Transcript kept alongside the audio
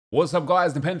What's up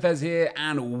guys, NepentheZ here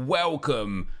and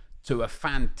welcome to a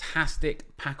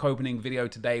fantastic pack opening video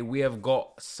today. We have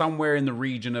got somewhere in the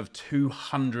region of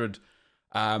 200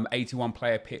 81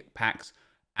 player pick packs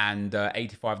and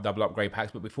 85 double upgrade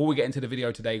packs. But before we get into the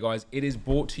video today guys, it is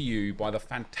brought to you by the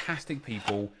fantastic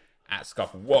people at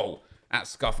Scuff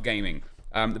Gaming.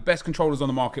 The best controllers on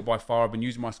the market by far. I've been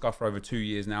using my Scuff for over 2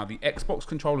 years now. The Xbox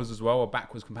controllers as well are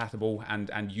backwards compatible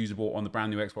and usable on the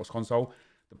brand new Xbox console.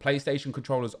 The PlayStation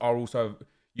controllers are also,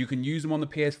 you can use them on the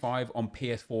PS5 on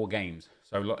PS4 games.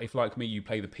 So if like me, you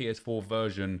play the PS4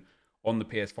 version on the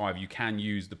PS5, you can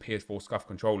use the PS4 Scuff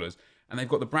controllers. And they've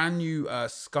got the brand new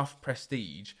Scuff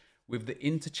Prestige with the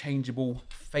interchangeable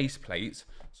faceplates.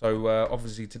 So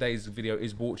obviously today's video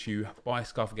is brought to you by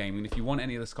Scuff Gaming. If you want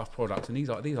any of the Scuff products, and these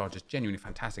are just genuinely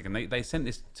fantastic. And they sent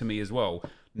this to me as well,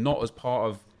 not as part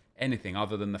of anything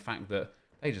other than the fact that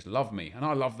they just love me, and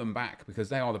I love them back because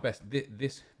they are the best.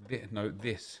 This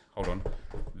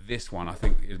one I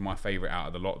think is my favorite out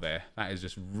of the lot there. That is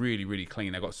just really, really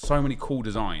clean. They've got so many cool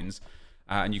designs,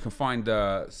 and you can find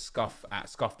Scuff at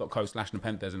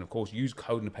scuff.co/NepentheZ, and of course use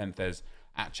code NepentheZ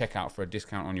at checkout for a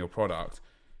discount on your product.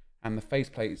 And the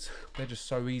faceplates, they're just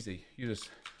so easy. You just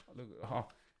look at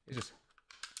it, just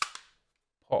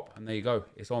pop, and there you go.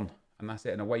 It's on, and that's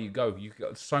it, and away you go. You've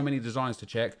got so many designs to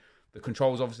check. The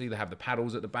controls, obviously, they have the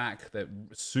paddles at the back. They're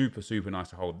super, super nice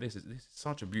to hold. This is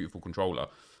such a beautiful controller.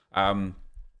 And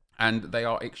they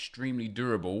are extremely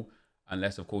durable,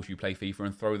 unless, of course, you play FIFA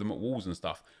and throw them at walls and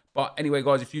stuff. But anyway,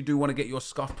 guys, if you do want to get your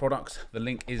Scuff products, the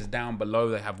link is down below.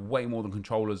 They have way more than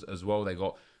controllers as well. They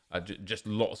got just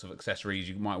lots of accessories.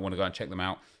 You might want to go and check them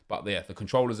out. But yeah, the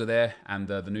controllers are there, and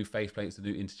the new faceplates, the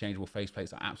new interchangeable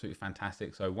faceplates are absolutely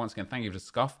fantastic. So once again, thank you to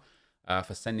Scuff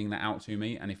for sending that out to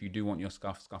me. And if you do want your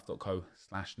Scuff,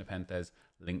 scuff.co/NepentheZ,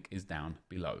 link is down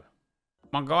below.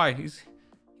 My guy, he's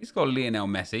got Lionel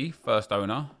Messi, first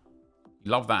owner.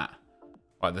 Love that.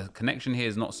 Right, the connection here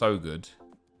is not so good.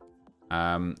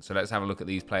 So let's have a look at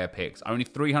these player picks. Only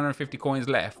 350 coins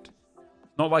left.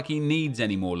 Not like he needs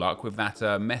any more luck with that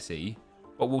Messi,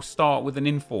 but we'll start with an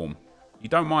inform. You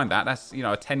don't mind that? That's, you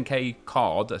know, a 10k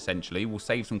card essentially. We'll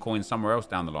save some coins somewhere else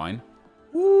down the line.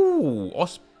 Ooh,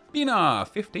 Ospina,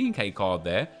 15k card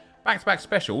there. Back-to-back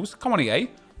specials. Come on, EA.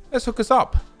 Let's hook us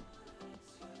up.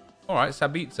 All right,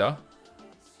 Sabitzer.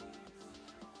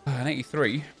 An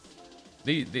 83.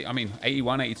 I mean,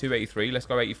 81, 82, 83. Let's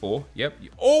go 84. Yep.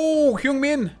 Oh,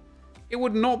 Heung-min. It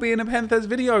would not be a NepentheZ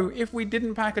video if we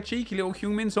didn't pack a cheeky little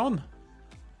Heung-min Son.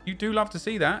 You do love to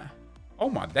see that. Oh,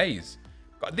 my days.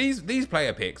 God, these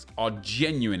player picks are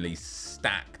genuinely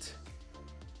stacked.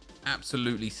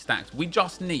 Absolutely stacked. We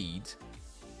just need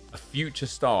a future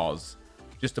stars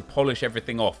just to polish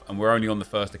everything off, and we're only on the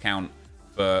first account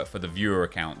for the viewer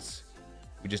accounts.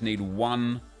 We just need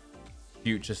one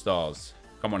future stars.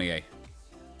 Come on, EA.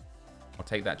 I'll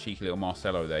take that cheeky little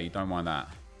Marcelo there. You don't mind that.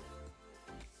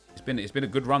 It's been a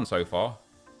good run so far.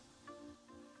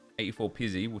 84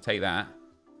 Pizzi, we'll take that.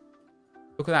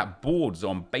 Look at that, boards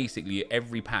on basically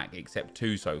every pack except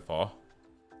 2 so far.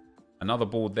 Another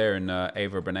board there in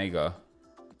Ava Benega.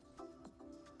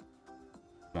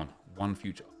 Come on, one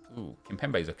future. Ooh,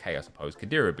 Kimpembe's okay, I suppose.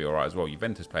 Khedira would be alright as well.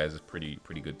 Juventus players is pretty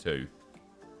good too.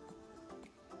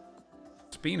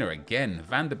 Spina again.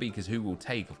 Van der Beek is who we'll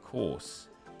take, of course.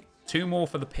 2 more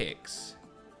for the picks.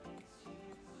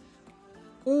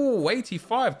 Ooh,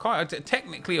 85.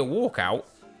 Technically a walkout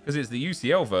because it's the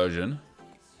UCL version.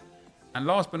 And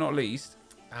last but not least,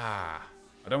 I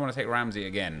don't want to take Ramsey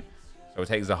again. So we'll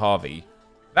take Zahavi.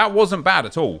 That wasn't bad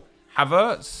at all.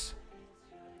 Havertz,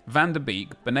 Van der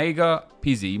Beek, Benega,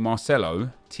 Pizzi,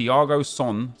 Marcelo, Thiago,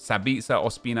 Son, Sabitzer,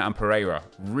 Ospina, and Pereira.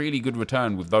 Really good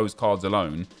return with those cards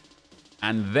alone.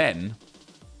 And then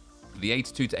the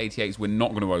 82 to 88s we're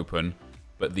not going to open,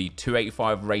 but the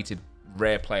 285 rated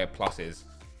rare player pluses.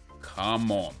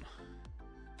 Come on.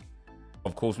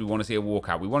 Of course, we want to see a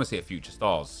walkout. We want to see a future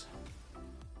stars.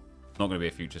 Not going to be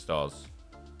a future stars.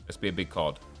 Let's be a big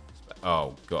card.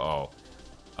 Oh, God.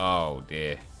 Oh,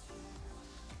 dear.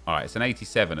 All right, it's an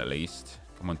 87 at least.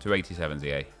 Come on, 2 87s,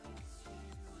 EA.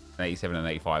 An 87 and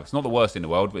 85. It's not the worst in the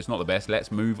world, but it's not the best.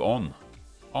 Let's move on.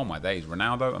 Oh, my days.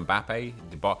 Ronaldo, Mbappe,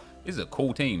 this is a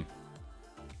cool team.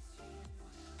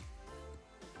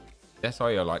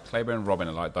 Desai are like Kleber and Robin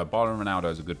are like Dybala and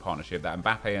Ronaldo is a good partnership. That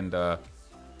Mbappe and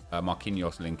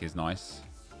Marquinhos link is nice.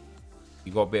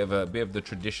 You got a bit of the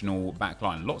traditional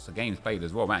backline. Lots of games played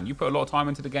as well, man. You put a lot of time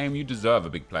into the game. You deserve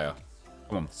a big player.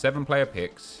 Come on, 7 player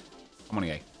picks. Come on,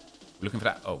 EA. We're looking for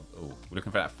that. Oh, we're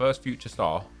looking for that first future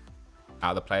star out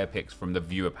of the player picks from the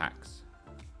viewer packs.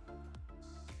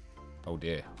 Oh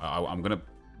dear. I'm gonna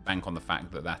bank on the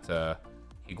fact that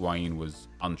Higuain was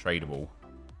untradeable.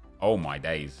 Oh my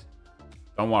days.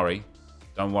 Don't worry.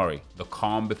 Don't worry. The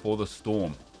calm before the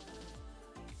storm.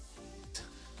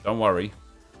 Don't worry.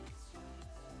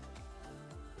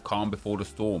 The calm before the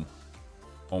storm.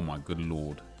 Oh my good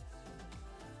lord.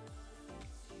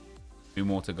 2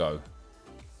 more to go.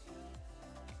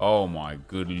 Oh my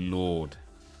good lord.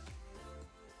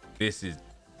 This is...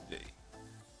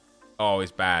 Oh,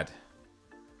 it's bad.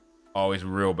 Oh, it's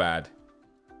real bad.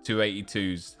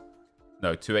 282s.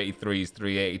 No, 283s,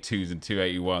 382s, and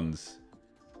 281s.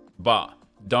 But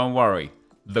don't worry.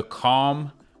 The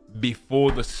calm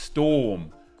before the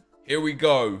storm. Here we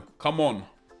go. Come on.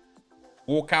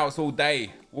 Walkouts all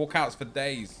day. Walkouts for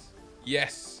days.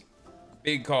 Yes.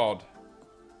 Big card.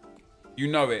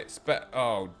 You know it.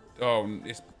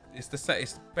 It's the same.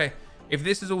 If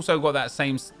this has also got that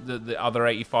same, the other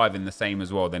 85 in the same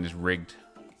as well, then it's rigged.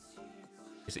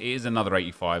 It is another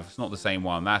 85. It's not the same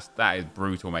one. That is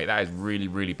brutal, mate. That is really,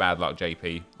 really bad luck,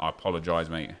 JP. I apologize,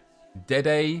 mate.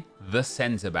 Dede, the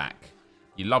centre back.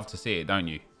 You love to see it, don't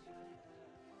you?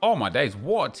 Oh my days,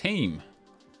 what a team!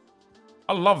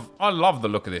 I love the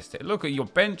look of this team. Look at your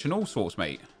bench and all sorts,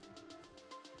 mate.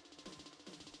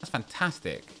 That's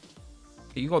fantastic.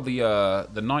 You got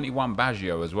the 91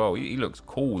 Baggio as well. He looks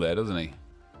cool there, doesn't he?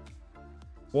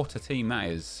 What a team that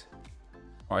is.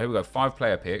 All right, here we go. 5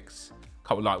 player picks.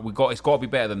 It's got to be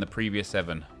better than the previous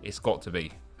 7. It's got to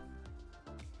be.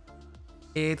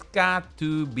 It's got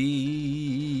to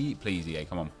be. Please, EA,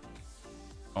 come on.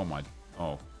 Oh my.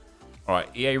 Oh. All right,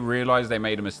 EA realized they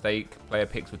made a mistake. Player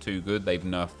picks were too good. They've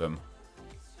nerfed them.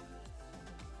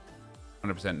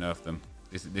 100% nerfed them.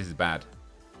 This is bad.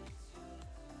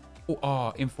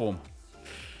 Oh, inform.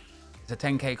 It's a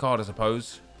 10k card, I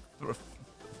suppose.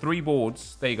 3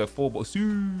 boards. There you go. 4 boards.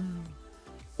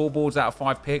 4 boards out of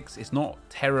 5 picks. It's not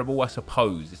terrible, I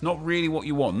suppose. It's not really what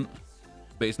you want,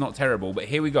 but it's not terrible. But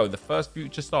here we go. The first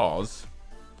future stars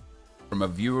from a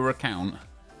viewer account.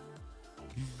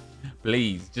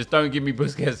 Please, just don't give me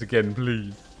Busquets again,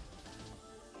 please.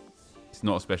 It's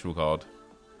not a special card.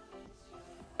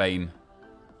 Bane,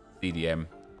 CDM.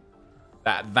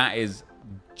 That is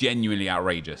genuinely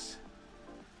outrageous.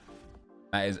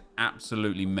 That is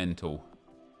absolutely mental.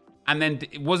 And then,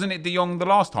 wasn't it De Jong the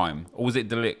last time? Or was it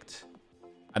De Ligt?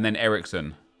 And then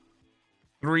Eriksen.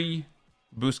 3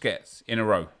 Busquets in a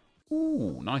row.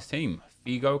 Ooh, nice team.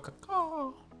 Figo,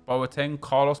 Kaká, Boateng,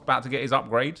 Carlos about to get his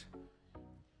upgrade.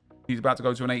 He's about to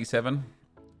go to an 87.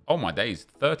 Oh my days.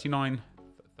 39.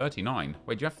 39.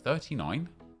 Wait, do you have 39?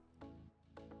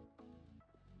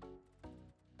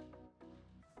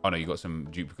 Oh no, you got some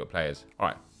duplicate players. All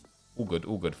right. All good,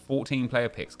 all good. 14 player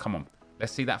picks. Come on.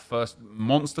 Let's see that first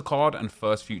monster card and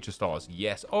first future stars.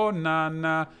 Yes. Oh,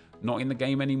 nah. Not in the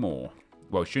game anymore.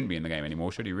 Well, shouldn't be in the game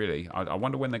anymore, should he really? I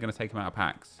wonder when they're going to take him out of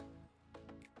packs.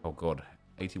 Oh, God.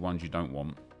 81s you don't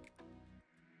want.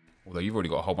 Although you've already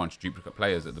got a whole bunch of duplicate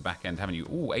players at the back end, haven't you?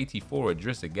 Ooh, 84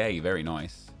 Idrissa Gay. Very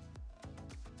nice.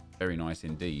 Very nice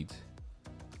indeed.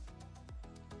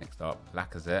 Next up,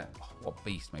 Lacazette. Oh, what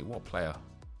beast, mate. What a player.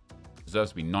 Deserves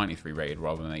to be 93 rated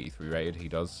rather than 83 rated. He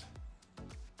does.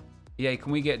 Yeah,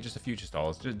 can we get just a future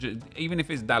stars? Just, even if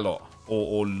it's Dalot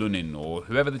or Lunin or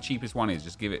whoever the cheapest one is,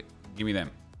 just give me them.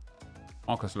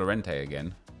 Marcos Llorente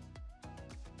again.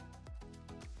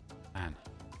 Man.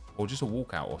 Or just a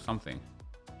walkout or something.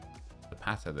 The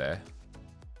patter there.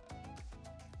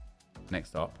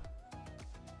 Next up.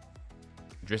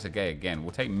 Idrissa Gay again.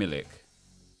 We'll take Milik.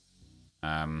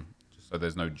 Just so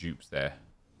there's no dupes there.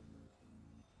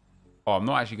 Oh, I'm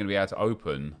not actually going to be able to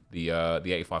open the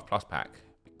 85 plus pack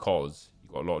because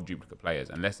you've got a lot of duplicate players.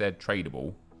 Unless they're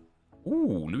tradable.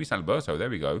 Ooh, Luis Alberto. There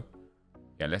we go.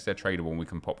 Yeah, unless they're tradable and we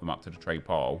can pop them up to the trade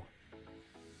pile.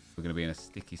 We're going to be in a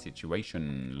sticky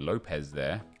situation. Lopez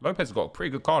there. Lopez has got a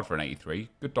pretty good card for an 83.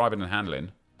 Good diving and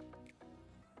handling.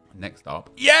 Next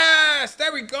up. Yes!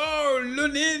 There we go!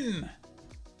 Lunin!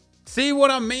 See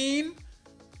what I mean?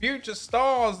 Future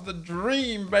stars, the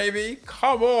dream, baby.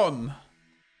 Come on.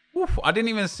 Oof, I didn't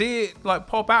even see it like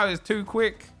pop out. It's too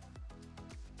quick.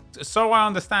 So I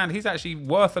understand he's actually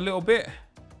worth a little bit.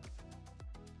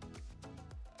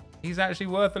 He's actually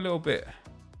worth a little bit.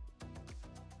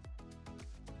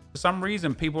 For some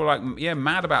reason, people are like, yeah,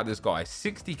 mad about this guy.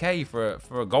 60k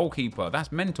for a goalkeeper.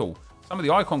 That's mental. Some of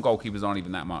the icon goalkeepers aren't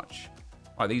even that much.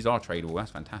 Right, these are tradable.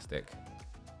 That's fantastic.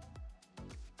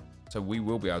 So we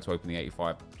will be able to open the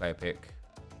 85 player pick.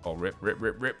 Oh, rip.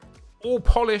 All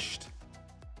polished.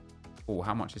 Oh,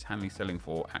 how much is Hanley selling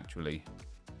for, actually?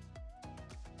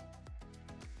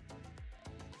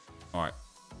 All right.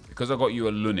 Because I got you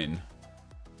a Lunin,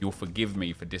 you'll forgive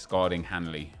me for discarding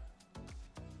Hanley.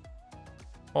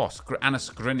 Oh, Anna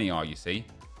Skriniar, you see?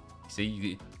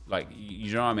 Like,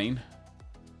 you know what I mean?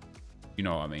 You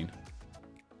know what I mean.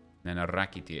 And then a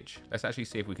Rakitic. Let's actually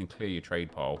see if we can clear your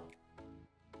trade pile.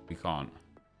 We can't.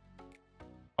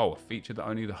 Oh, a feature that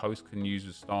only the host can use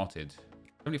was started.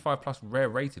 75 plus rare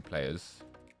rated players.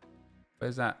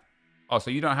 Where's that? Oh,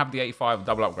 so you don't have the 85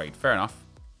 double upgrade. Fair enough.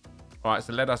 All right,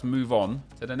 so let us move on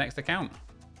to the next account.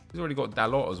 He's already got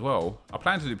Dalot as well. I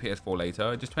plan to do PS4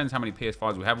 later. It just depends how many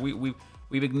PS5s we have.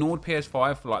 We've ignored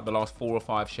PS5 for like the last 4 or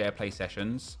 5 share play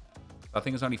sessions. I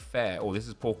think it's only fair. Oh, this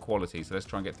is poor quality, so let's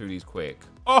try and get through these quick.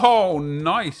 Oh,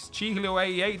 nice. Cheeky little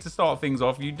 88 to start things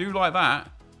off. You do like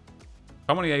that.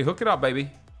 Come on, EA. Hook it up, baby.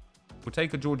 We'll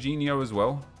take a Jorginho as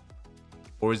well.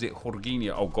 Or is it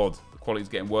Jorginho? Oh, God. The quality's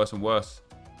getting worse and worse.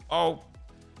 Oh,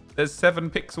 there's 7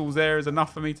 pixels there is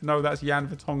enough for me to know that's Jan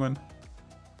Vertonghen.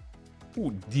 Oh,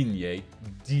 Digne.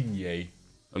 Digne.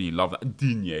 Oh, you love that.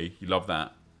 Digne. You love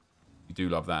that. You do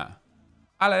love that.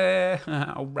 Allez.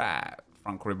 All right.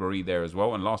 Frank Ribéry there as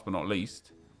well. And last but not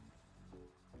least.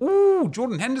 Ooh,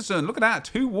 Jordan Henderson. Look at that.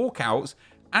 2 walkouts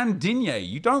and Digne.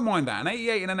 You don't mind that. An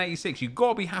 88 and an 86. You've got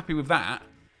to be happy with that.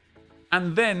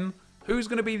 And then, who's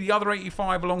going to be the other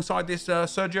 85 alongside this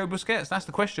Sergio Busquets? That's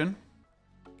the question.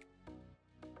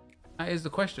 That is the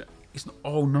question. It's not.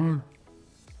 Oh, no.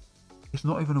 It's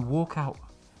not even a walkout.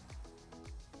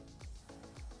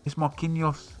 It's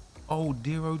Marquinhos. Oh,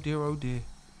 dear, oh, dear, oh, dear.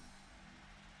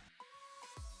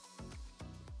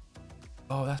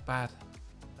 Oh, that's bad.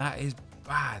 That is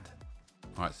bad.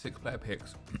 All right, 6 player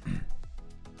picks.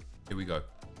 Here we go.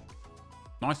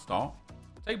 Nice start.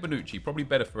 Take Bonucci, probably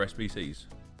better for SBCs.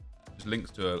 Just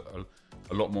links to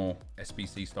a lot more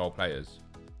SBC style players.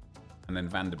 And then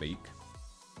Van der Beek,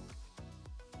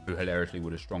 who hilariously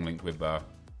would have strong linked with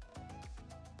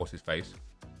what's his face?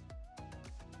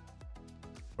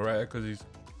 Correa, because he's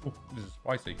this is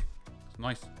spicy. It's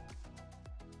nice.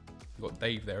 You've got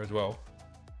Dave there as well.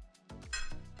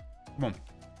 Come on.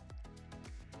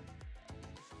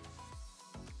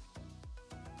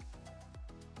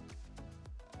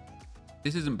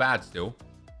 This isn't bad still.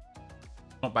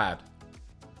 Not bad.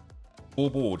 4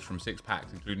 boards from 6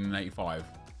 packs, including an 85.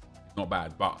 It's not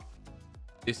bad, but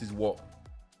this is what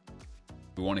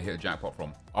we want to hit a jackpot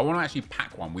from. I want to actually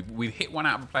pack one. We've hit one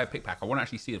out of a player pick pack. I want to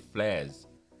actually see the flares.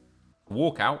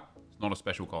 Walkout. It's not a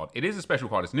special card. It is a special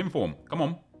card. It's an inform. Come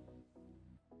on.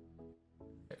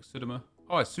 Sudama.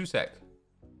 Oh, it's Susek.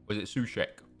 Or is it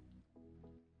Sushek?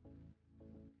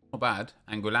 Not bad.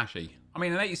 And Gulashi. I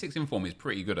mean, an 86 inform is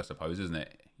pretty good, I suppose, isn't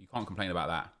it? You can't complain about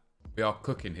that. We are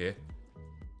cooking here.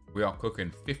 We are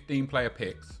cooking. 15 player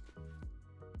picks.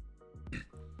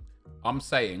 I'm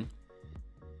saying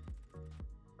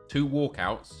 2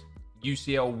 walkouts.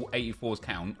 UCL 84s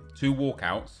count. 2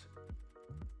 walkouts.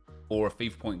 Or a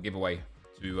FIFA point giveaway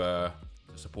to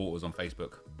supporters on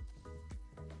Facebook.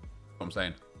 That's what I'm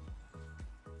saying.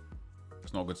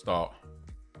 It's not a good start.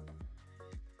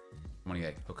 Come on,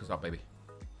 EA. Hook us up, baby.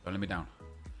 Don't let me down.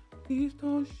 Please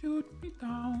don't shoot me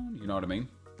down. You know what I mean?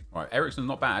 All right, Ericsson's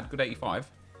not bad. Good 85.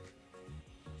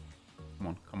 Come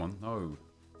on, come on. No.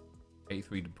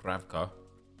 83 Dubravka.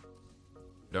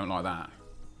 We don't like that.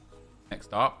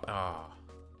 Next up.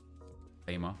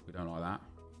 Gamer. We don't like that.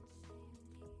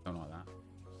 Don't like that.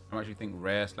 I actually think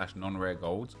rare / non-rare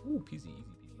golds. Ooh, peasy, easy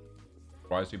peasy.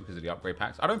 Surprised you because of the upgrade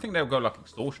packs. I don't think they'll go like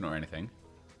extortion or anything.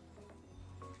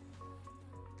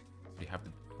 You have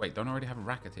the wait. Don't already have a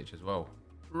Rakitic as well.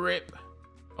 Rip.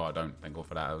 Oh, I don't. Thank God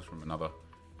for that. That was from another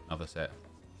set.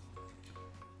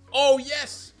 Oh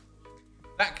yes.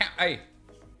 That cat. Hey.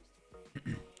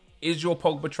 Is your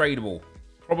Pogba tradable?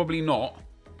 Probably not.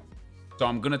 So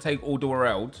I'm gonna take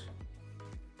Alderweireld.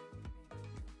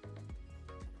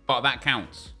 But that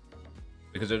counts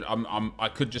because I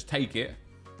could just take it,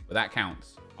 but that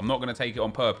counts. I'm not going to take it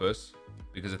on purpose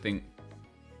because I think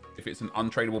if it's an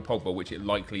untradeable Pogba, which it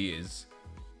likely is,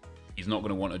 he's not going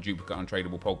to want a duplicate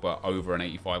untradeable Pogba over an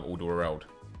 85 Alderweireld.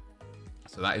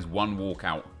 So that is 1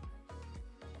 walkout.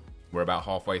 We're about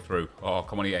halfway through. Oh,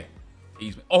 come on, EA.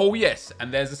 Oh, yes.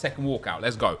 And there's the second walkout.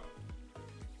 Let's go.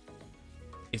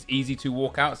 It's easy 2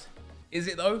 walkouts. Is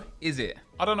it, though? Is it?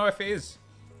 I don't know if it is.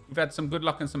 We've had some good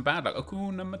luck and some bad luck.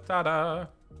 Akuna Matata.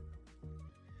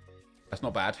 That's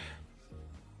not bad.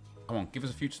 Come on, give us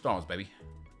a few stars, baby.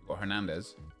 Got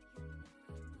Hernandez.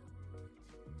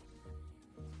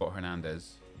 Got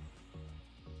Hernandez.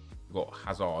 We've got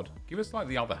Hazard. Give us like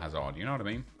the other Hazard, you know what I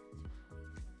mean?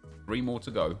 3 more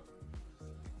to go.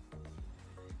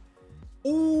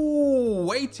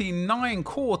 Ooh, 89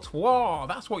 Courtois.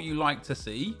 That's what you like to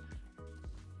see.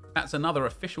 That's another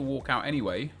official walkout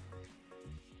anyway.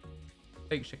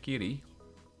 Take Shaqiri.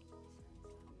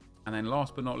 And then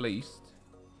last but not least...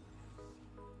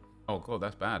 Oh, God,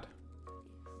 that's bad.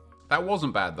 That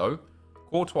wasn't bad, though.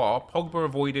 Courtois, Pogba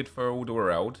avoided for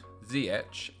Alderweireld,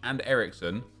 Ziyech, and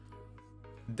Ericsson.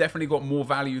 Definitely got more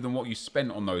value than what you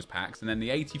spent on those packs. And then the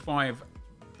 85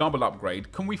 double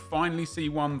upgrade. Can we finally see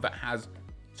one that has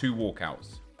 2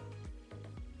 walkouts?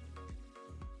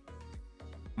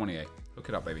 Come on, EA. Hook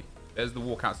it up, baby. There's the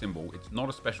walkout symbol. It's not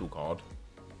a special card.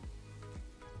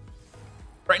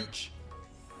 French.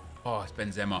 Oh, it's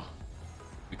Benzema.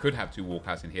 We could have 2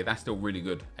 walkouts in here. That's still really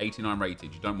good. 89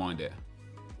 rated. You don't mind it.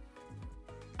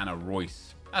 And a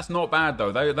Royce. That's not bad,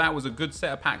 though. That was a good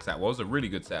set of packs. That was a really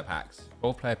good set of packs.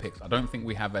 12 player picks. I don't think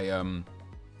we have an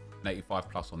 85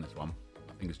 plus on this one.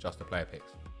 I think it's just a player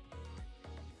picks.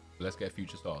 So let's get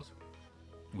future stars.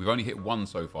 We've only hit 1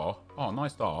 so far. Oh,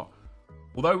 nice start.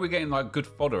 Although we're getting like good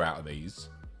fodder out of these,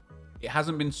 it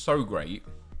hasn't been so great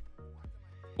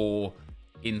for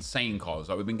insane cards.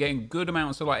 Like we've been getting good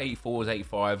amounts of like 84s,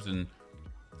 85s, and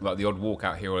like the odd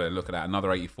walkout here. Or look at that,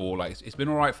 another 84. Like it's been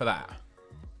all right for that.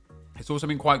 It's also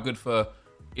been quite good for,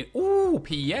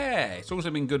 Pierre. It's also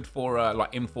been good for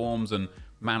like informs and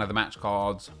man of the match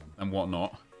cards and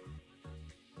whatnot.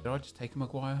 Did I just take a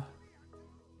Maguire?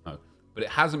 No, but it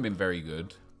hasn't been very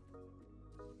good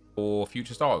for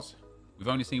future stars. We've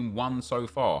only seen 1 so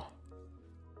far,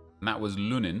 and that was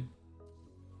Lunin,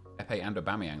 Pepe, and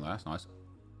Aubameyang. That's nice.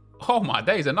 Oh my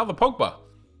days, another Pogba.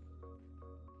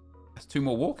 That's 2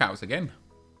 more walkouts again.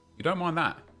 You don't mind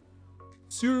that?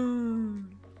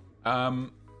 Soon. All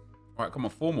right, come on,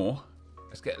 4 more.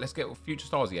 Let's get future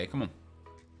stars, yeah. Come on.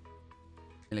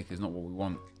 Milik is not what we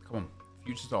want. Come on,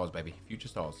 future stars, baby. Future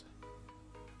stars.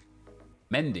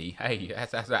 Mendy, hey,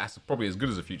 that's probably as good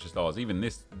as a future stars, even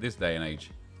this day and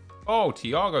age. Oh,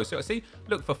 Thiago. So see,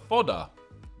 look, for fodder,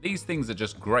 these things are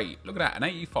just great. Look at that, an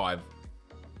 85,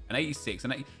 an 86,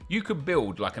 you could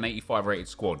build like an 85 rated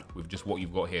squad with just what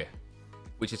you've got here,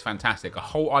 which is fantastic. A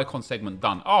whole icon segment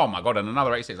done. Oh my God, and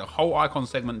another 86, a whole icon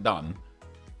segment done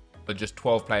for just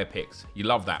 12 player picks. You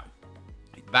love that.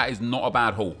 That is not a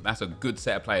bad haul. That's a good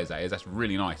set of players, that is. That's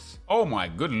really nice. Oh my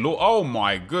good Lord. Oh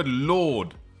my good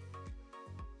Lord.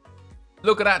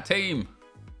 Look at that team.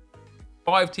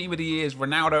 5 team of the years,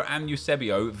 Ronaldo and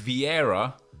Eusebio,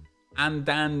 Vieira, and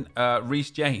Dan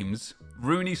Reece James,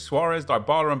 Rooney, Suarez,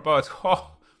 Dybala, and Burt.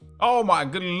 Oh my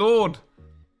good Lord.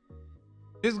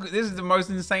 This is the most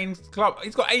insane club.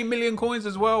 He's got 8 million coins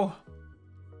as well.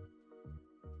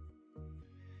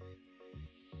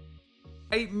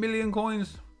 8 million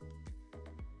coins.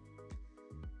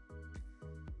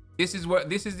 This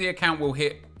is the account we'll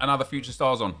hit another future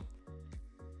stars on.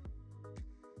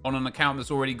 On an account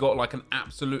that's already got like an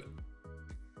absolute...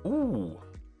 Ooh.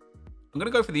 I'm going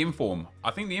to go for the Inform. I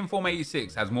think the Inform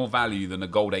 86 has more value than the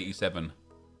Gold 87.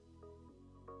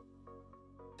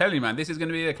 Tell you, man, this is going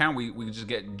to be the account we just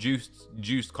get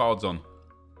juiced cards on.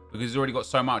 Because he's already got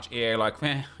so much EA like,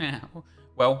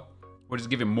 well, we'll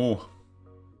just give him more.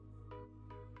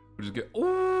 We'll just get...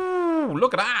 Ooh,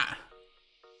 look at that.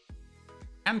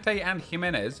 Kante and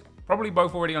Jimenez, probably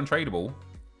both already untradeable.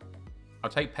 I'll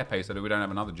take Pepe so that we don't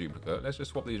have another duplicate. Let's just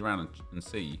swap these around and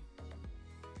see.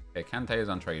 Okay, Kante is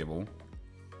untradeable.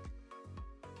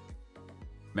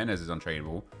 Jimenez is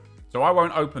untradeable. So I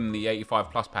won't open the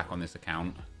 85 plus pack on this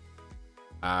account.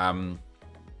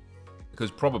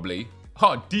 Because probably...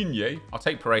 Oh, Digne. I'll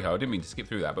take Parejo. I didn't mean to skip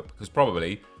through that, but because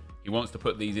probably he wants to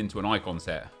put these into an icon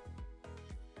set.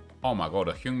 Oh my God,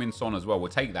 a Heung-min Son as well. We'll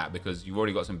take that because you've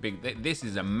already got some big... This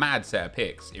is a mad set of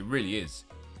picks. It really is.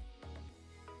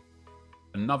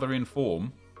 Another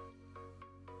Inform.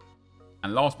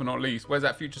 And last but not least, where's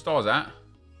that future stars at?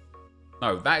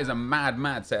 No, that is a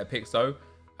mad set of picks though.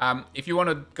 If you want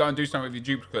to go and do something with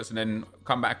your duplicates and then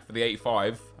come back for the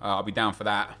 85, I'll be down for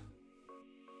that.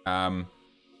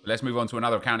 Let's move on to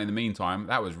another account in the meantime.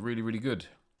 That was really, really good.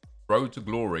 Road to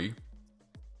Glory.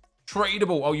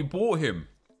 Tradable. Oh, you bought him.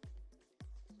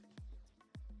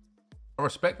 I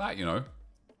respect that, you know.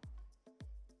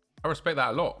 I respect that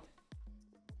a lot.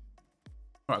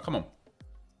 All right, come on.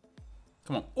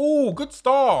 Come on. Oh, good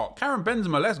start. Karim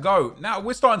Benzema, let's go. Now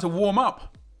we're starting to warm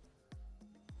up.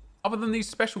 Other than these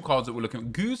special cards that we're looking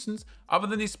at, Goosens, other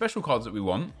than these special cards that we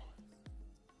want,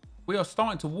 we are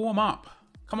starting to warm up.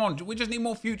 Come on, we just need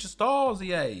more future stars,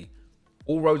 EA.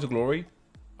 All roads of glory.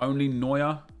 Only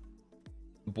Neuer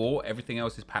bought. Everything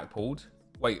else is pack pulled.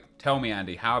 Wait, tell me,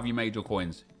 Andy, how have you made your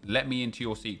coins? Let me into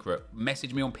your secret.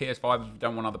 Message me on PS5 if you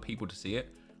don't want other people to see it.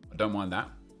 I don't mind that.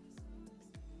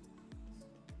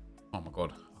 Oh my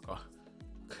God.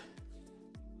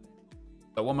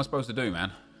 So what am I supposed to do,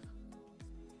 man?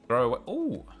 Throw away.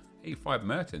 Oh, 85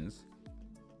 Mertens.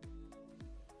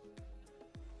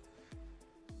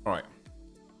 All right.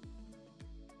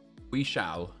 We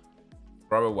shall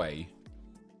throw away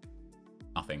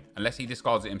nothing. Unless he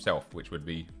discards it himself, which would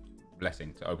be a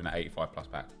blessing to open that 85 plus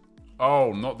pack.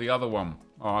 Oh, not the other one.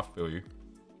 Oh, I feel you.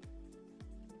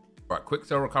 Right, quick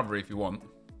sell recovery if you want.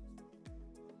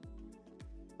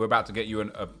 We're about to get you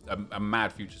a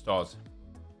mad future stars.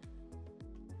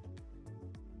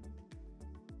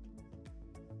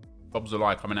 Bob's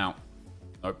Alive coming out.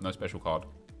 Nope, no special card.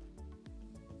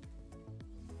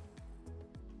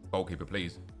 Goalkeeper,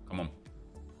 please. Come on.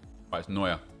 Right, it's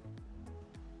Neuer.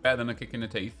 Better than a kick in the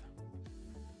teeth.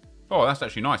 Oh, that's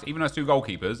actually nice. Even those two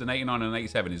goalkeepers, an 89 and an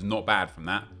 87 is not bad from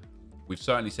that. We've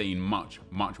certainly seen much,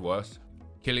 much worse.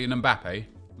 Kylian Mbappe,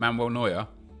 Manuel Neuer.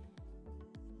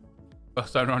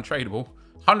 First owner untradeable.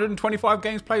 125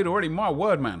 games played already. My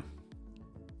word, man.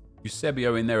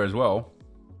 Eusebio in there as well.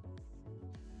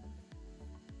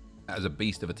 That is a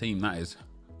beast of a team, that is.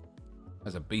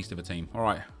 That's a beast of a team. All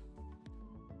right.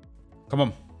 Come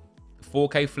on.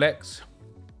 4K flex.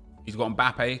 He's got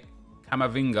Mbappe.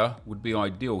 Camavinga would be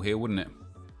ideal here, wouldn't it?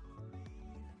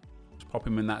 Just pop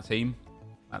him in that team.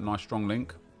 That nice strong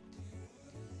link.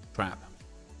 Trap.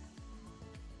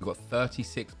 We've got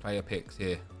 36 player picks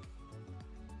here.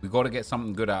 We've got to get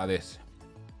something good out of this.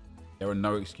 There are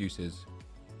no excuses.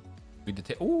 Read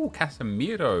the oh,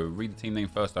 Casemiro. Read the team name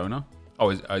first owner. Oh,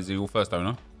 is he your first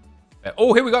owner?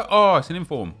 Oh, here we go. Oh, it's an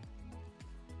inform.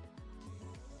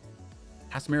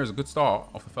 Casemiro is a good start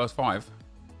off the first 5.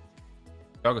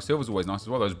 Thiago Silva's always nice as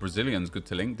well. Those Brazilians, good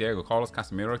to link. Diego Carlos,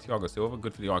 Casemiro, Thiago Silva,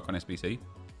 good for the Icon SBC.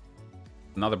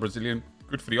 Another Brazilian,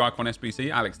 good for the Icon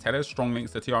SBC. Alex Telles, strong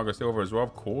links to Thiago Silva as well,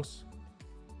 of course.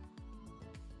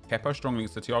 Kepa, strong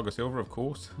links to Thiago Silva, of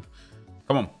course.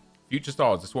 Come on. Future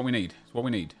stars. That's what we need. That's what we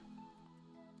need.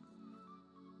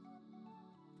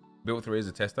 Built 3 as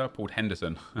a tester. Pulled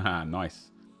Henderson. Nice.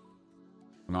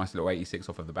 Nice little 86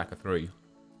 off of the back of 3.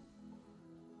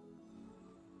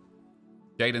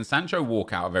 Jadon Sancho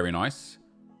walkout. Very nice.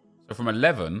 So from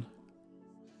 11,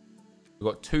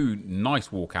 we've got 2 nice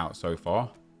walkouts so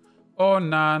far. Oh,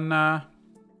 Nana.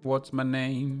 What's my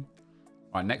name?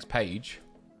 Right, next page.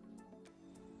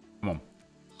 Come on.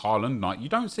 Haaland, Knight. You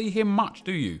don't see him much,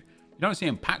 do you? You don't see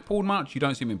him pack pulled much. You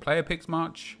don't see him in player picks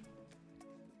much.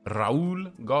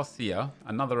 Raul Garcia.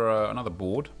 Another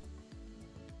board.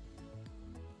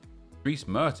 Dries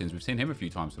Mertens. We've seen him a few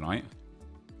times tonight.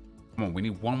 Come on, we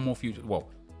need one more future. Well.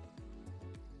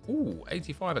 Ooh,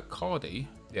 85 at Cardi.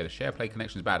 Yeah, the share play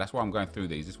connection is bad. That's why I'm going through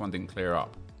these. This one didn't clear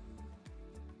up.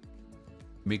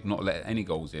 Mig not let any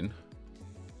goals in.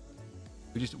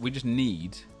 We just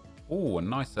need. Oh, a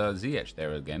nice ZH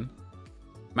there again.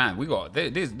 Man, we got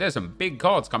there's some big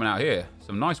cards coming out here.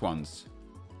 Some nice ones.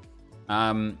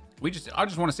 I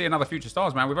just want to see another future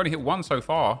stars, man. We've only hit 1 so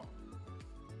far.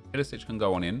 Ilicic can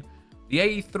go on in. The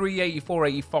 83, 84,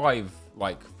 85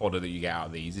 like fodder that you get out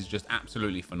of these is just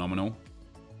absolutely phenomenal.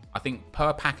 I think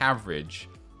per pack average,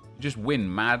 you just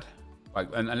win mad. Like,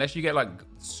 unless you get like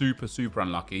super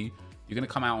unlucky, you're gonna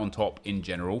come out on top in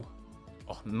general.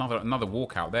 Oh, another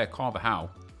walkout there, Carvajal.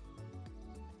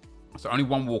 So only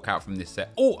 1 walkout from this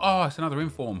set. Oh, it's another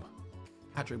inform.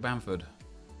 Patrick Bamford.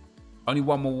 Only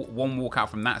one walkout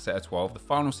from that set of 12. The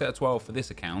final set of 12 for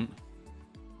this account.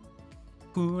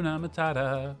 Hakuna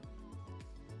Matata.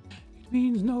 It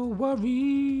means no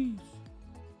worries.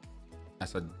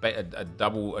 That's a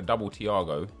double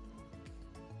Thiago.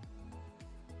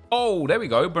 Oh, there we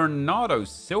go. Bernardo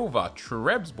Silva.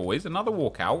 Trebs, boys. Another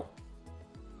walkout.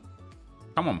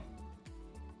 Come on.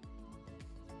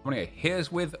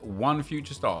 Here's with 1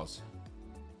 future stars.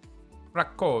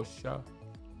 Rakosha.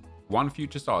 1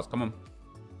 future stars. Come on.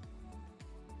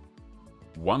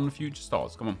 1 future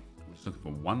stars. Come on. We're just looking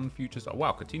for 1 future star.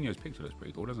 Wow, Coutinho's picture looks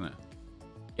pretty cool, doesn't it?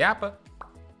 Yeah, but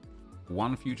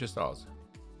 1 future stars.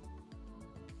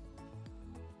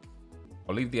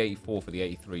 I'll leave the 84 for the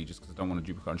 83 just because I don't want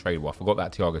to duplicate untradeable. I forgot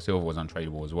that Thiago Silva was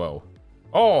untradeable as well.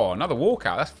 Oh, another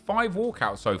walkout. That's 5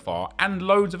 walkouts so far and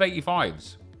loads of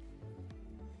 85s.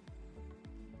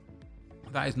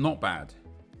 That is not bad.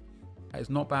 That is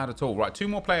not bad at all. Right, 2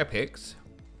 more player picks.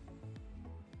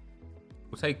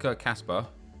 We'll take Casper.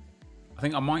 I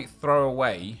think I might throw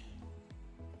away.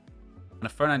 And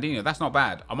a Fernandinho. That's not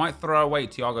bad. I might throw away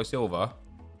Thiago Silva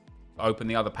to open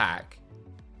the other pack.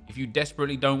 If you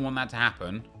desperately don't want that to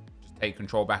happen, just take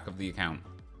control back of the account.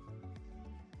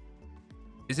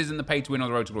 This isn't the pay to win or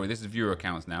the road to glory. This is viewer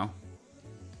accounts now.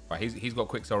 Right, he's got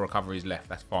quick sell recoveries left.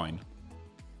 That's fine.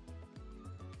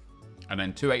 And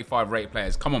then 285 rate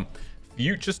players. Come on.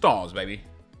 Future stars, baby.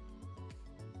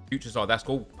 Future star. That's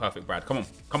cool. Perfect, Brad. Come on.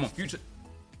 Come on. Future.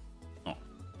 Oh.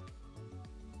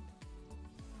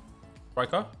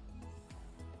 Striker.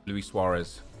 Luis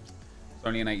Suarez. It's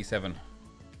only an 87.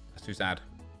 That's too sad.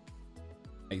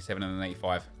 87 and an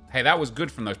 85. Hey, that was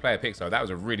good from those player picks, though. That was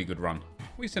a really good run.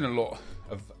 We've seen a lot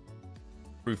of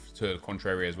proof to the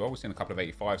contrary as well. We've seen a couple of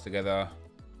 85s together.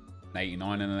 An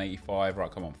 89 and an 85.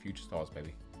 Right, come on. Future stars,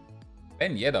 baby.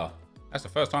 Ben Yedder. That's the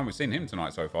first time we've seen him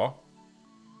tonight so far.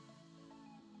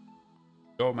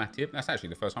 Joel Matip. That's actually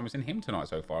the first time we've seen him tonight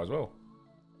so far as well.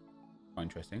 Quite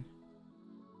interesting.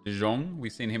 De Jong.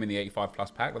 We've seen him in the 85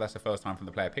 plus pack, but that's the first time from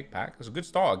the player pick pack. That's a good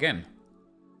start again.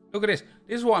 Look at this.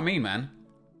 This is what I mean, man.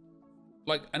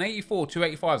 Like an 84, 2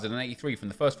 85s and an 83 from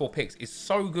the first 4 picks is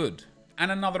so good. And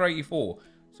another 84.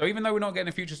 So even though we're not getting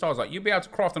a future stars, like you'll be able to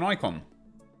craft an icon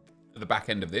at the back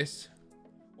end of this.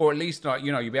 Or at least, like,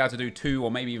 you know, you'll be able to do 2 or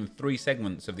maybe even 3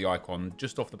 segments of the icon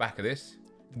just off the back of this.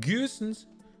 Gersons.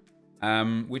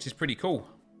 Which is pretty cool.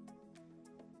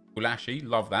 Ulashi,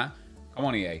 love that. Come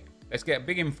on, EA. Let's get a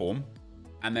big inform.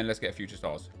 And then let's get future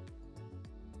stars.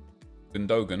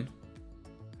 Gundogan.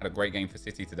 Had a great game for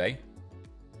City today.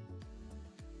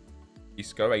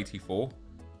 Isco, 84.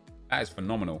 That is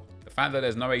phenomenal. The fact that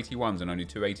there's no 81s and only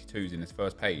 2 82s in this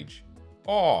first page.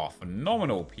 Oh,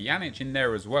 phenomenal. Pjanic in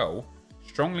there as well.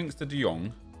 Strong links to De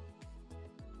Jong.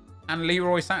 And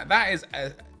Leroy Sané. That is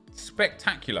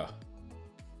spectacular.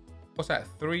 What's that?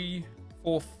 3,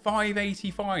 4, 5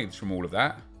 85s from all of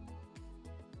that.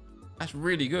 That's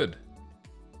really good.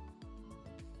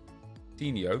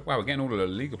 Dino. Wow, we're getting all of the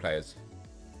La Liga players.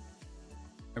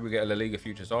 Maybe we get a La Liga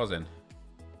future stars then.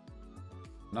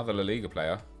 Another La Liga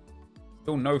player.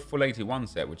 Still no full 81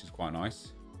 set, which is quite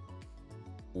nice.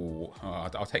 Ooh,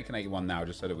 I'll take an 81 now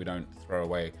just so that we don't throw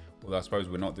away. Although I suppose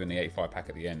we're not doing the 85 pack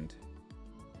at the end.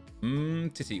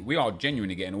 Titty. We are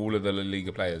genuinely getting all of the La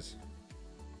Liga players.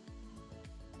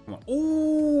 Come on.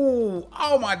 Ooh,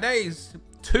 oh my days.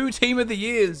 2 team of the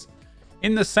years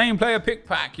in the same player pick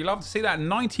pack. You love to see that.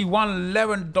 91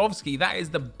 Lewandowski. That is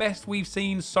the best we've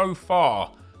seen so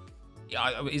far.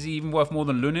 Is he even worth more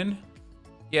than Lunin?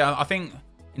 Yeah, I think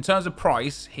in terms of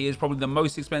price, he is probably the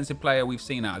most expensive player we've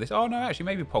seen out of this. Oh, no, actually,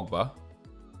 maybe Pogba.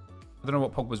 I don't know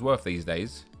what Pogba's worth these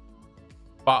days.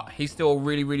 But he's still a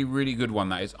really, really, really good one,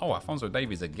 that is. Oh, Alphonso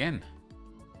Davies again.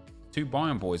 2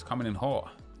 Bayern boys coming in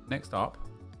hot. Next up,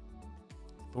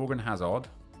 Thorgan Hazard.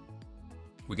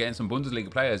 We're getting some Bundesliga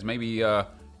players. Maybe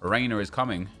Reina is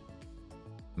coming.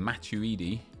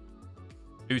 Matuidi.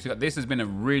 This has been a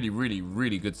really, really,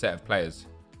 really good set of players.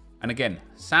 And again,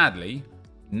 sadly,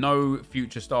 no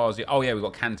future stars yet. Oh, yeah, we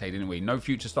got Kante, didn't we? No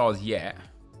future stars yet.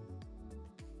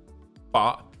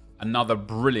 But another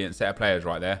brilliant set of players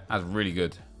right there. That's really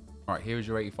good. All right, here is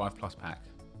your 85 plus pack.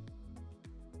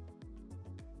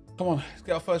 Come on, let's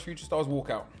get our first future stars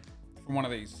walkout from one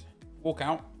of these.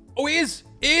 Walkout. Oh, it is.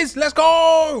 It is. Let's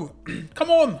go.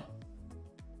 Come on.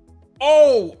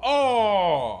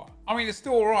 Oh. I mean, it's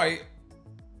still all right.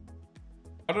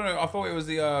 I don't know. I thought it was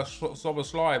the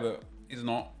Szoboszlai, but it's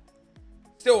not.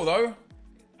 Still though,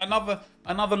 another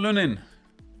Lunin.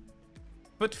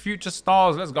 But future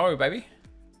stars, let's go, baby.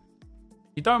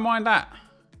 You don't mind that?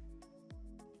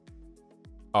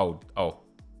 Oh,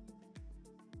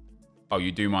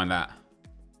 you do mind that?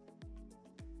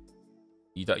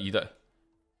 You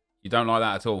don't like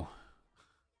that at all.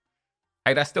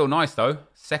 Hey, that's still nice though.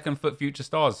 Second foot future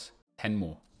stars. 10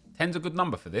 more. 10's a good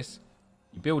number for this.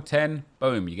 You build 10,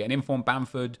 boom. You get an informed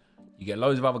Bamford. You get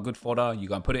loads of other good fodder. You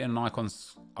go and put it in an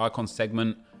icon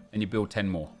segment, and you build 10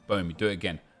 more. Boom, you do it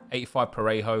again. 85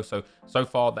 Parejo. So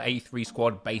far, the 83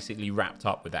 squad basically wrapped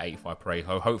up with the 85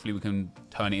 Parejo. Hopefully, we can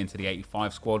turn it into the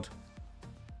 85 squad.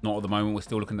 Not at the moment. We're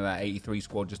still looking at that 83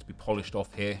 squad just to be polished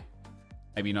off here.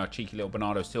 Maybe, you know, a cheeky little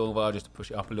Bernardo Silva just to push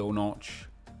it up a little notch.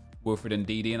 Wilfred and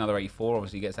Ndidi, another 84.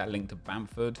 Obviously, gets that link to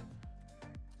Bamford.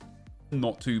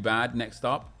 Not too bad. Next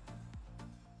up,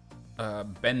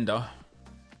 Bender.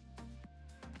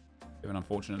 Bit of an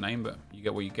unfortunate name, but you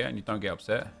get what you get and you don't get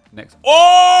upset. Next.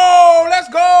 Oh, let's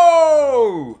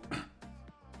go!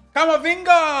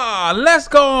 Camavinga! Let's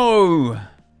go!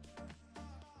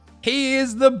 He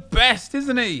is the best,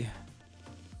 isn't he?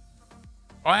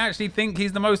 I actually think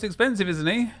he's the most expensive, isn't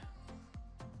he?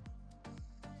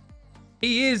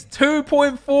 He is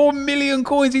 2.4 million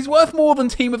coins. He's worth more than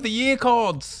Team of the Year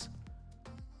cards.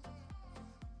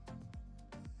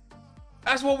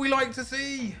 That's what we like to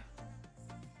see.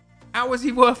 How is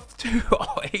he worth 2?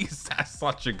 Oh, that's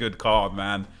such a good card,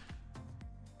 man.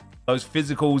 Those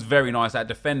physicals, very nice. That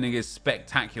defending is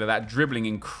spectacular. That dribbling,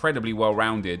 incredibly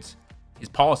well-rounded. His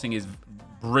passing is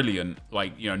brilliant.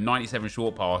 Like, you know, 97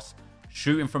 short pass.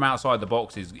 Shooting from outside the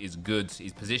box is good.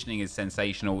 His positioning is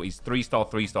sensational. He's 3-star,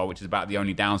 3-star, which is about the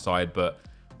only downside. But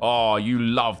Oh, you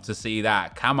love to see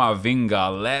that.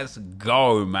 Camavinga, let's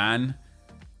go, man.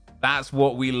 That's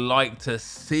what we like to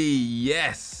see.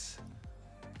 Yes.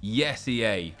 Yes,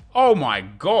 EA. Oh, my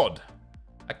God.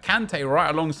 A Kante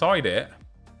right alongside it.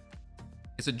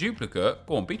 It's a duplicate.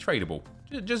 Go on, be tradable.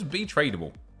 Just be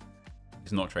tradable.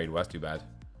 It's not tradable. That's too bad.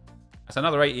 That's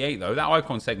another 88, though. That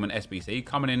icon segment SBC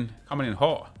coming in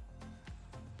hot.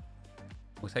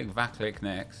 We'll take Vaklik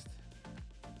next.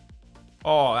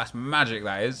 Oh, that's magic,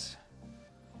 that is.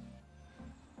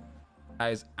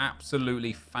 That is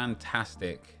absolutely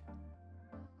fantastic.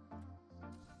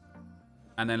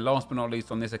 And then last but not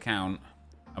least on this account,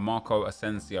 a Marco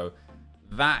Asensio.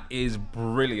 That is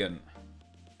brilliant.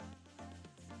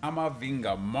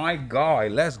 Camavinga, my guy.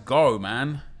 Let's go,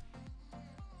 man.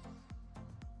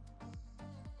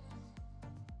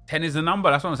 10 is the number.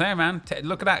 That's what I'm saying, man.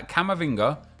 Look at that.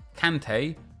 Camavinga,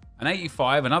 Kante, an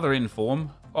 85, another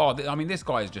inform. Oh, I mean, this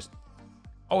guy is just...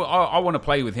 Oh, I want to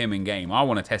play with him in game. I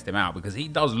want to test him out because he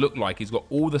does look like he's got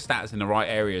all the stats in the right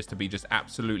areas to be just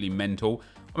absolutely mental.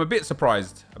 I'm a bit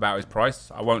surprised about his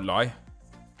price. I won't lie.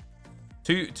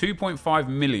 2.5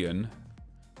 million.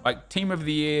 Like, Team of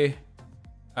the Year,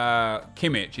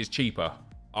 Kimmich is cheaper.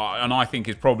 And I think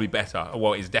is probably better.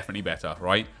 Well, it's definitely better,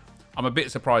 right? I'm a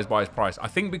bit surprised by his price. I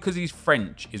think because he's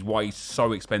French is why he's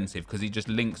so expensive. Because he just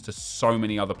links to so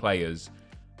many other players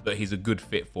that he's a good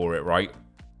fit for it, right?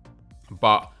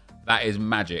 But that is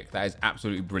magic. That is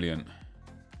absolutely brilliant.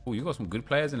 Oh, you've got some good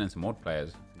players and then some odd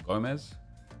players. Gomez,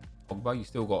 Pogba, you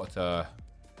still got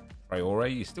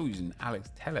Traore. You're still using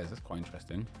Alex Telles. That's quite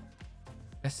interesting.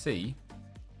 Let's see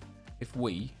if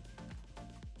we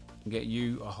can get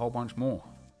you a whole bunch more.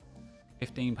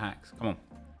 15 packs. Come on.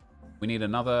 We need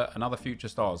another future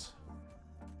stars.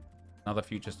 Another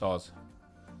future stars.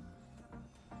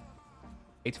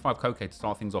 85 Koke to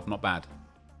start things off. Not bad.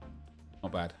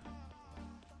 Not bad.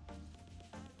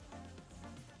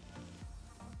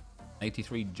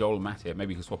 83 Joel Matip.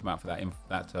 Maybe you can swap him out for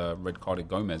that red carded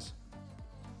Gomez.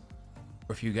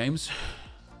 For a few games.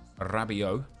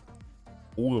 Rabiot.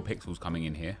 All the pixels coming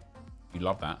in here. You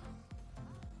love that.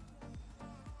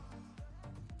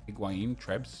 Higuain.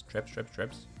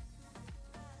 Trebs.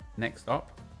 Next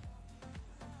up.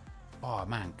 Oh,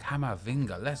 man.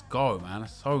 Camavinga. Let's go, man.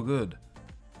 That's so good.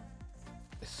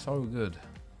 It's so good.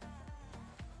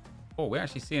 Oh, we're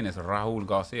actually seeing this Raul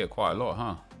Garcia quite a lot,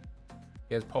 huh?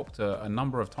 He has popped a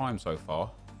number of times so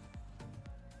far.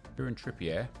 Kieran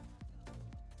Trippier.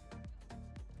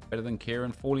 Better than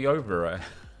Kieran Foley over.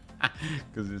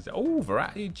 Because it's... Oh,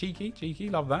 Verratti. Cheeky.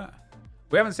 Love that.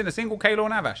 We haven't seen a single Keylor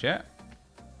Navas yet.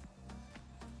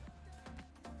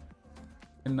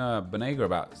 In Benega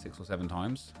about 6 or 7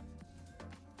 times.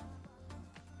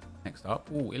 Next up.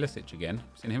 Oh, Ilicic again.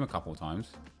 Seen him a couple of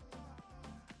times.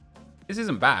 This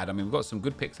isn't bad. I mean, we've got some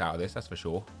good picks out of this, that's for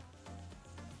sure.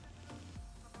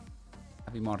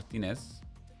 Javi Martinez.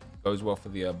 Goes well for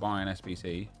the Bayern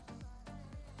SBC.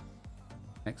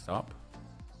 Next up.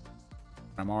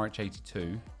 Ramaric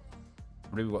 82. I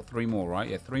believe we've got 3 more, right?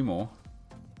 Yeah, 3 more.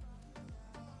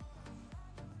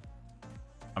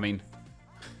 I mean,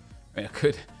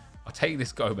 I'll take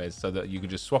this Gomez so that you could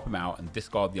just swap him out and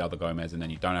discard the other Gomez and then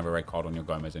you don't have a red card on your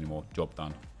Gomez anymore. Job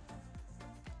done.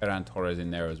 Ferran Torres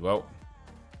in there as well.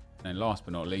 And then last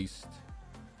but not least,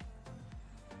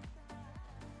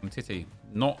 Titi.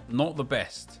 Not the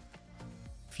best.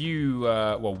 Few,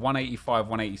 well, 185,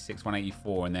 186,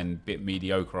 184, and then a bit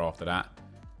mediocre after that.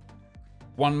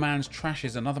 One man's trash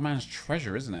is another man's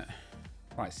treasure, isn't it?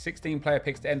 Right, 16 player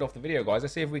picks to end off the video, guys.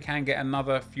 Let's see if we can get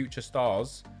another future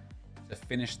stars to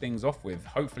finish things off with.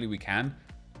 Hopefully we can.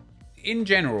 In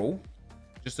general,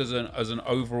 just as an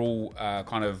overall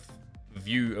kind of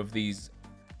view of these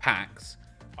packs,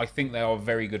 I think they are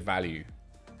very good value.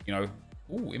 You know,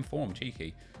 ooh, informed,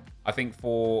 cheeky. I think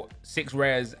for 6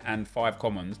 rares and 5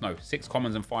 commons, no, 6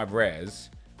 commons and 5 rares,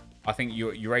 I think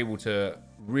you're able to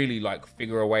really like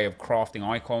figure a way of crafting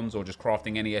icons or just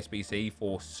crafting any SBC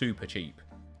for super cheap,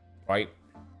 right?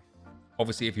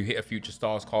 Obviously, if you hit a future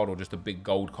stars card or just a big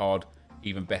gold card,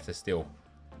 even better still.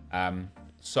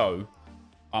 So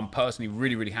I'm personally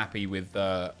really happy with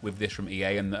this from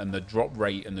EA, and the drop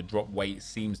rate and the drop weight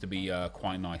seems to be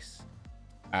quite nice.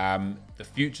 The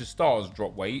future stars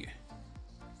drop weight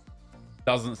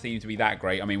doesn't seem to be that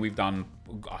great. I mean, we've done,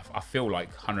 I feel like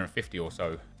 150 or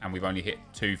so, and we've only hit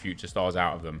 2 future stars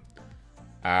out of them.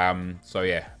 So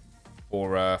yeah,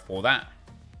 for that,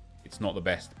 it's not the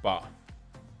best, but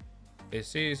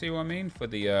see what I mean? For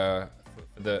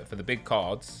the big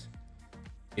cards,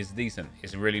 it's decent.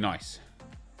 It's really nice.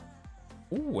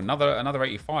 Ooh, another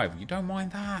 85. You don't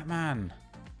mind that, man?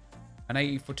 An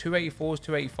 80 for 284s,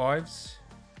 285s.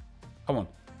 Come on.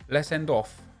 Let's end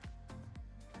off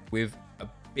with a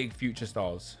big future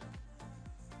stars.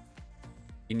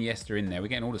 Iniesta in there. We're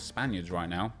getting all the Spaniards right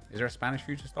now. Is there a Spanish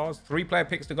future stars? 3 player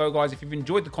picks to go, guys. If you've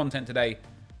enjoyed the content today.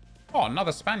 Oh,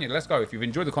 another Spaniard. Let's go. If you've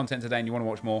enjoyed the content today and you want to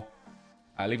watch more,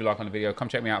 leave a like on the video. Come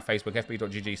check me out. Facebook,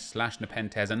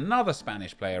 fb.gg/NepentheZ. Another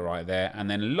Spanish player right there. And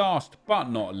then last but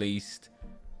not least,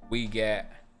 we get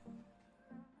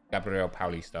Gabriel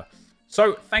Paulista.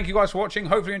 So, thank you guys for watching.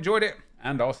 Hopefully you enjoyed it.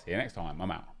 And I'll see you next time.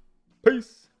 I'm out.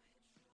 Peace.